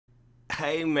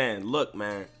Hey man, look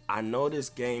man, I know this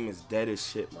game is dead as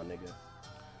shit, my nigga.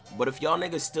 But if y'all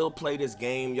niggas still play this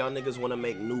game, y'all niggas wanna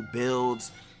make new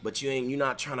builds, but you're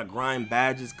not trying to grind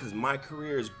badges cause my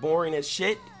career is boring as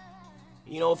shit.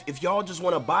 You know, if y'all just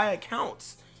wanna buy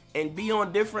accounts and be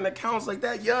on different accounts like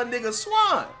that, young nigga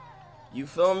Swan. You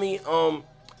feel me?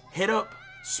 Hit up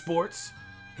Sports.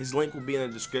 His link will be in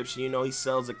the description. You know, he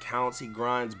sells accounts, he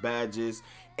grinds badges,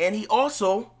 and he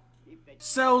also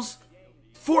sells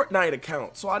Fortnite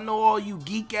accounts. So I know all you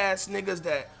geek ass niggas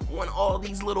that want all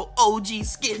these little OG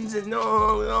skins and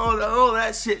all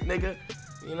that shit, nigga.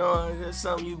 You know, there's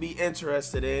something you be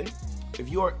interested in. If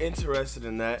you are interested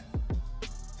in that,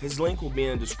 his link will be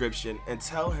in the description, and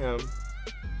tell him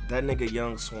that nigga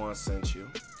Young Swan sent you.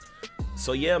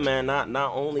 So yeah, man,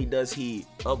 not only does he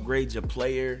upgrade your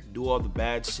player, do all the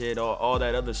bad shit, all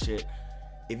that other shit,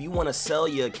 if you want to sell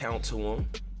your account to him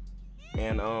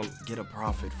and get a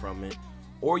profit from it,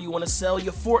 or you want to sell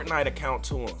your Fortnite account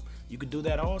to him, you could do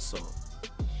that also.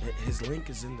 His link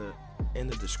is in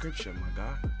the description, my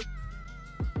guy.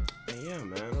 And yeah,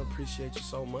 man, I appreciate you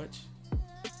so much.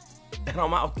 And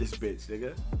I'm out this bitch,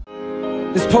 nigga.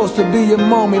 It's supposed to be a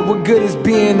moment. What good is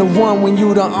being the one when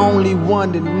you the only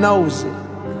one that knows it?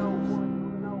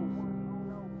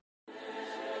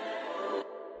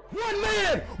 One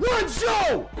man, one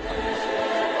show,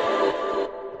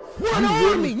 one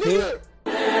army, nigga.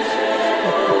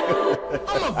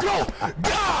 I'm a go,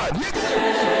 God, nigga.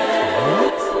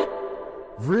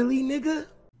 What? Really, nigga?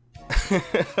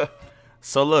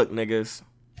 So look, niggas.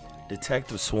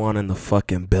 Detective Swan in the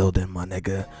fucking building, my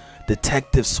nigga.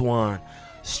 Detective Swan,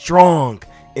 strong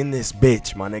in this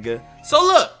bitch, my nigga. So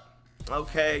look,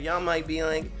 okay, y'all might be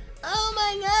like, oh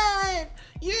my god,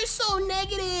 you're so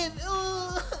negative.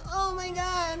 Oh my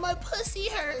god, my pussy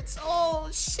hurts. Oh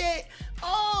shit.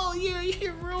 Oh,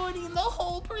 you're ruining the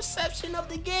whole perception of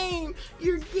the game.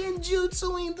 You're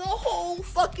genjutsuing the whole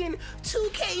fucking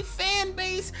 2K fan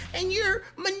base, and you're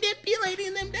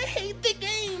manipulating them to hate the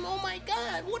game. Oh my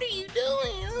god, what are you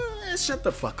doing? Shut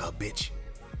the fuck up, bitch.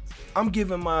 I'm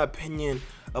giving my opinion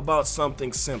about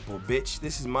something simple, bitch.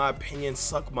 This is my opinion.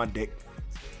 Suck my dick.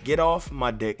 Get off my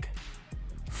dick.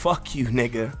 Fuck you,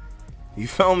 nigga. You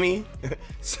feel me?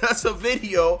 So that's a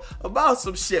video about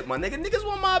some shit, my nigga. Niggas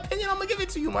want my opinion, I'm gonna give it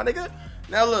to you, my nigga.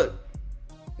 Now look.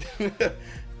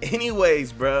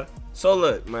 Anyways, bruh. So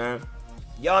look, man.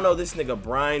 Y'all know this nigga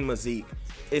Brian Mazik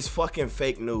is fucking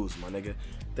fake news, my nigga.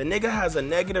 The nigga has a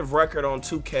negative record on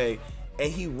 2K,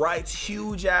 and he writes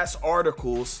huge ass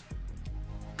articles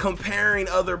comparing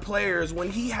other players when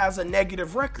he has a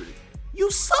negative record.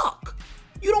 You suck.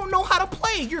 You don't know how to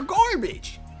play. You're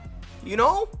garbage. You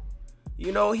know?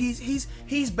 You know, he's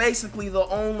basically the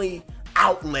only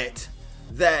outlet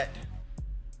that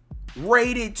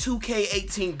rated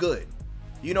 2K18 good.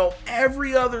 You know,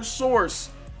 every other source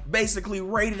basically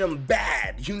rated him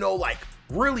bad. You know, like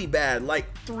really bad,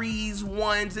 like 3s,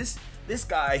 1s. This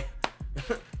guy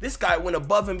this guy went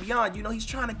above and beyond. You know, he's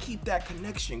trying to keep that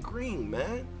connection green,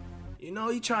 man. You know,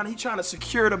 he trying to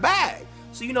secure the bag.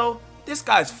 So, you know, this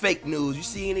guy's fake news. You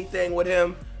see anything with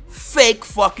him? Fake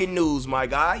fucking news, my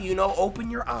guy. You know, open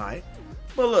your eye.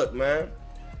 But look, man.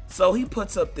 So he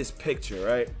puts up this picture,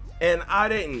 right? And I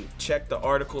didn't check the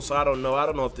article, so I don't know. I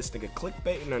don't know if this nigga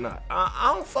clickbaiting or not.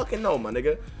 I don't fucking know, my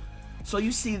nigga. So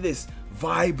you see this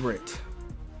vibrant,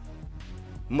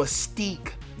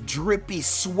 mystique, drippy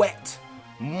sweat,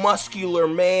 muscular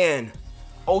man,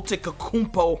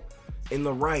 Otakakumpo in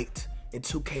the right in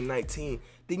 2K19.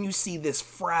 Then you see this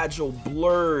fragile,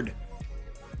 blurred,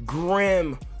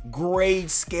 grim,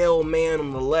 grayscale man on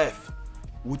the left,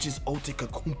 which is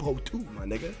Otakakumpo too, my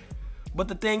nigga. But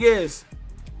the thing is,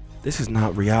 this is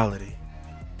not reality,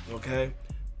 okay?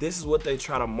 This is what they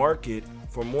try to market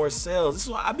for more sales. This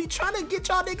is why I be trying to get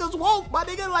y'all niggas woke, my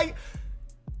nigga. Like,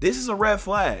 this is a red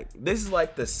flag. This is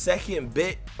like the second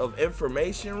bit of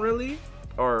information, really,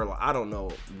 or I don't know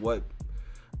what.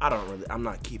 I'm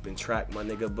not keeping track, my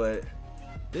nigga, but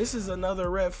this is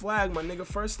another red flag, my nigga.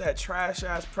 First that trash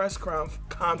ass press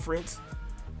conference,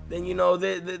 then you know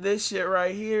this shit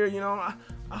right here. You know,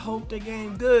 I hope the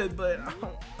game good, but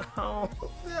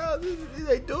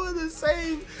they doing the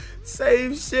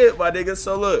same shit, my nigga.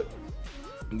 So look,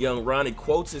 young Ronnie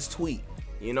quotes his tweet.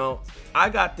 You know, I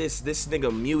got this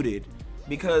nigga muted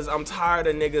because I'm tired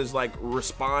of niggas like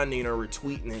responding or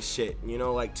retweeting his shit. You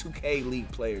know, like 2K League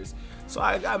players. So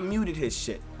I got muted his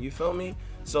shit. You feel me?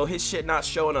 So his shit not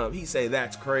showing up. He say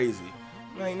that's crazy.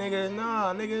 I'm like, nigga,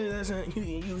 nah,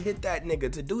 nigga, you hit that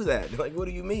nigga to do that. Like, what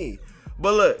do you mean?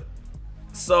 But look,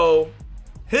 so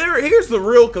here's the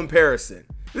real comparison.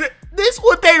 This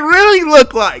what they really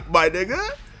look like, my nigga.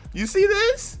 You see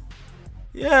this?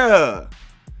 Yeah.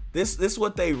 This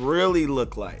what they really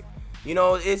look like. You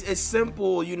know, it's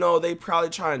simple. You know, they probably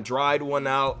try and dried one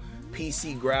out.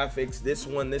 PC graphics, this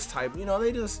one, this type. You know,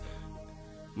 they just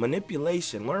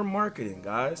manipulation. Learn marketing,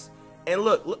 guys. And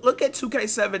look at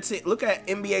 2K17. Look at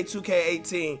NBA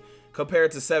 2K18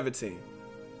 compared to 17.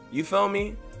 You feel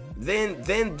me? Then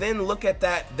look at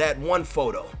that one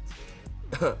photo.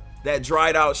 That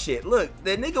dried out shit. Look,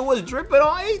 the nigga was dripping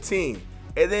on 18.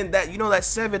 And then that, you know, that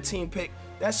 17 pick,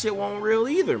 that shit won't real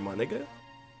either, my nigga.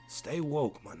 Stay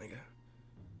woke, my nigga.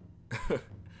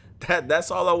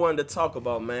 That's all I wanted to talk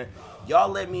about, man. Y'all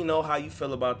let me know how you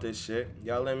feel about this shit.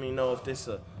 Y'all let me know if this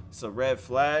it's a red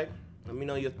flag. Let me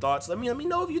know your thoughts. Let me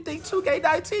know if you think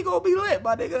 2K19 gonna be lit,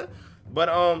 my nigga. But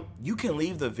you can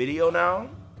leave the video now.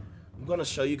 I'm gonna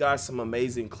show you guys some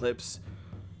amazing clips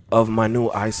of my new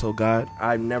ISO god.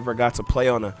 I never got to play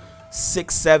on a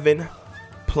 6'7"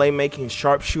 playmaking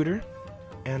sharpshooter,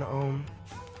 and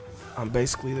I'm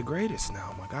basically the greatest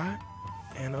now, my guy.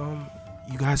 And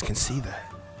you guys can see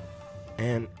that.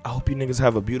 And I hope you niggas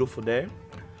have a beautiful day.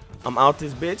 I'm out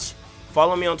this bitch.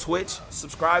 Follow me on Twitch.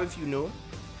 Subscribe if you new.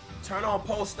 Turn on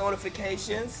post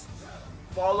notifications.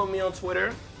 Follow me on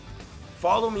Twitter.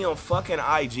 Follow me on fucking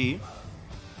IG.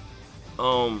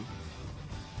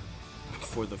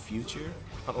 For the future.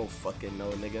 I don't fucking know,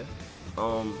 nigga.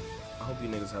 I hope you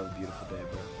niggas have a beautiful day,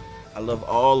 bro. I love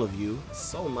all of you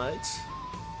so much.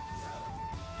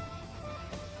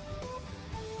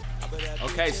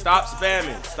 Okay, stop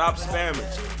spamming. Stop spamming.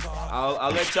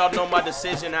 I'll let y'all know my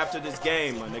decision after this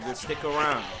game, my nigga. Stick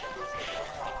around.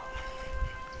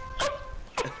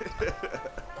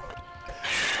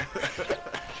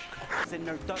 And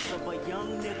her thoughts of a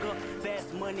young nigga,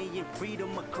 fast money and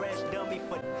freedom, a crash dummy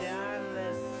for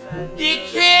dollars.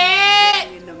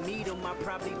 In the medium, I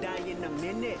probably die in a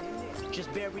minute.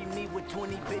 Just bury me with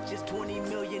 20 bitches, 20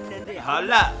 million in it.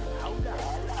 Holla.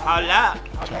 Holla.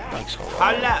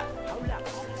 Holla.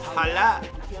 Holla.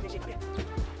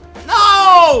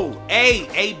 No! Hey,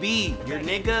 AB, your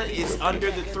nigga is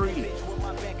under the 3.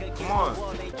 Come on.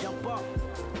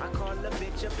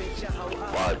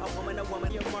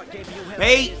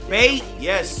 Bait, bait,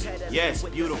 yes, yes,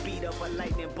 beautiful.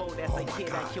 Oh my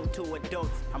God.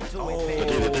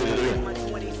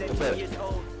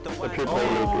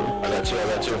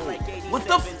 What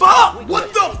the fuck?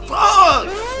 What the fuck?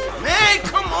 Man,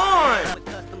 come on.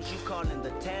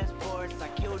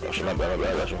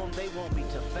 They want me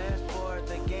to fast forward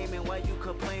the game, and why you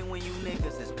complain when you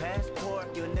niggas is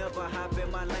passport? You'll never hop in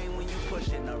my lane when you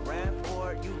pushing a rap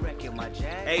for it. You wrecking my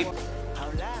jag. Hey.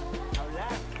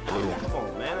 Come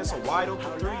on, man. That's a wide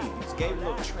open 3. This game a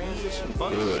little transition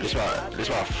bug. Dude, this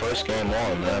my first game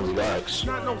on, man. Relax. It's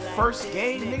not no first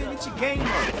game, nigga. Get your game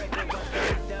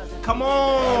up. Come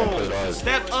on.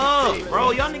 Step up,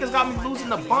 bro. Y'all niggas got me losing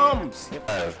the bums.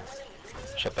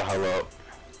 Shut the hell up.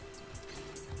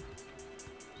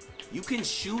 You can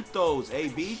shoot those,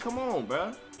 AB. Come on,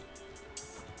 bro.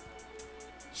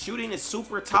 Shooting is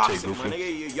super toxic, my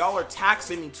nigga. Y'all are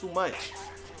taxing me too much.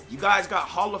 You guys got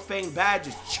Hall of Fame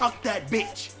badges. Chuck that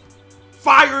bitch.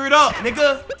 Fire it up,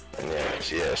 nigga.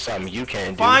 Yeah, something you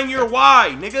can't do. Find your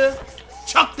why, nigga.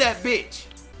 Chuck that bitch.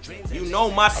 You know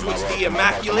my switch the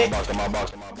immaculate. Come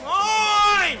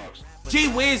on. Gee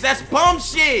whiz, that's bum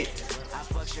shit.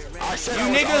 You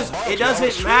niggas, it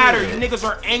doesn't matter. You niggas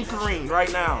are anchoring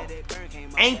right now.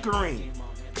 Anchoring.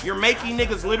 You're making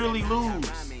niggas literally lose.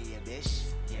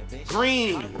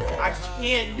 Green, I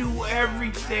can't do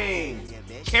everything.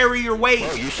 Carry your weight.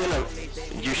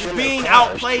 You're being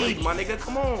outplayed, my nigga.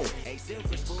 Come on.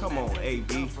 Come on,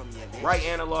 AB. Right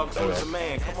analog towards the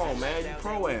man. Come on, man. You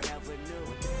pro-am.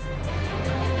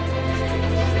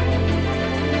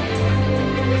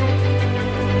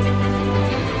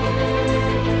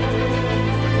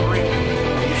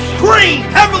 Green,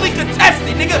 heavily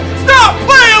contested, nigga. Stop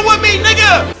playing with me,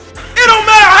 nigga. It don't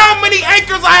matter how many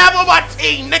anchors I have on my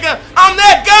team, nigga. I'm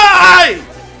that guy.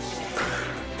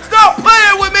 Stop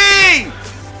playing with me.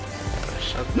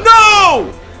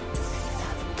 No.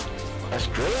 That's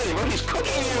good. Look, he's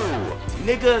cooking you.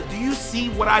 Nigga, do you see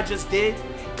what I just did?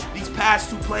 These past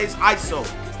 2 plays, ISO.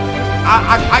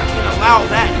 I can't allow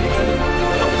that, nigga.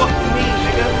 What the fuck you mean,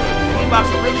 nigga? We about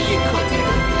to really get cooked,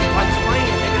 nigga. Why you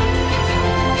playing, nigga?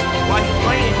 Why you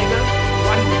playing, nigga?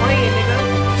 Why you playing, nigga?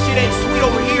 Shit ain't sweet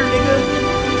over here, nigga.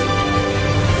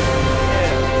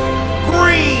 Yeah.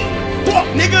 Green! Fuck,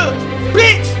 nigga!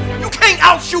 Bitch! You can't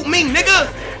outshoot me, nigga!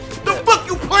 The fuck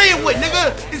you playing with,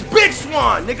 nigga? It's Big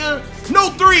Swan, nigga! No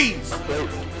 3s!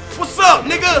 What's up,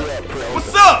 nigga?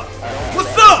 What's up?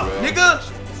 What's up, nigga?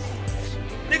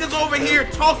 Niggas over here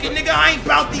talking, nigga. I ain't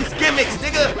about these gimmicks,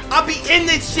 nigga. I be in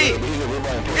this shit.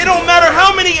 It don't matter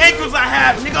how many ankles I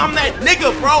have, nigga. I'm that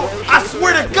nigga, bro. I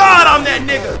swear to God, I'm that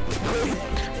nigga.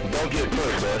 Don't get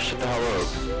hurt, bro. Shut the hell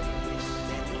up.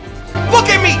 Look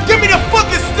at me. Give me the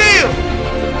fucking steal.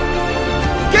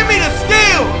 Give me the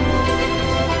steal.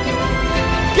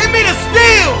 Give me the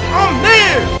steal. I'm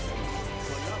there.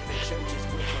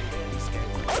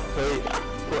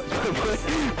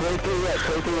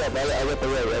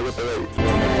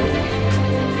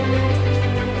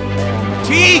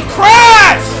 G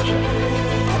crash!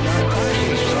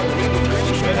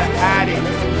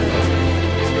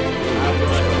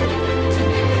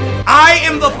 I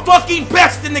am the fucking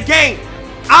best in the game.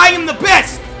 I am the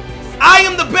best. I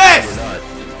am the best.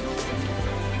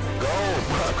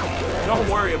 Don't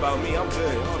worry about me. I'm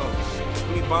good. Hold on. Let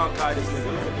me bonkai this nigga.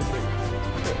 Look at this nigga.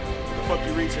 What the fuck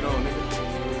you reaching on, nigga?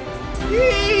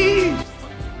 Yee!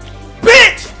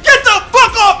 Bitch! Get the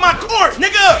fuck off my court,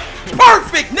 nigga!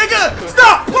 Perfect, nigga!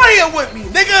 Stop playing with me,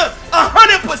 nigga!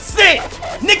 100%!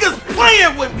 Niggas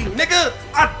playing with me, nigga!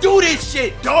 I do this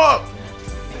shit, dog!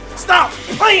 Stop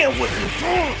playing with me,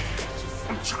 dog!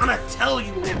 I'm trying to tell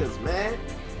you niggas, man.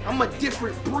 I'm a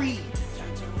different breed.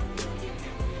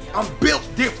 I'm built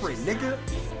different, nigga.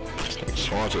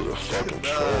 SwantE is a fucking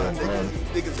troll, man.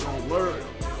 Niggas gonna learn.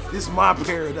 This is my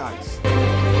paradise.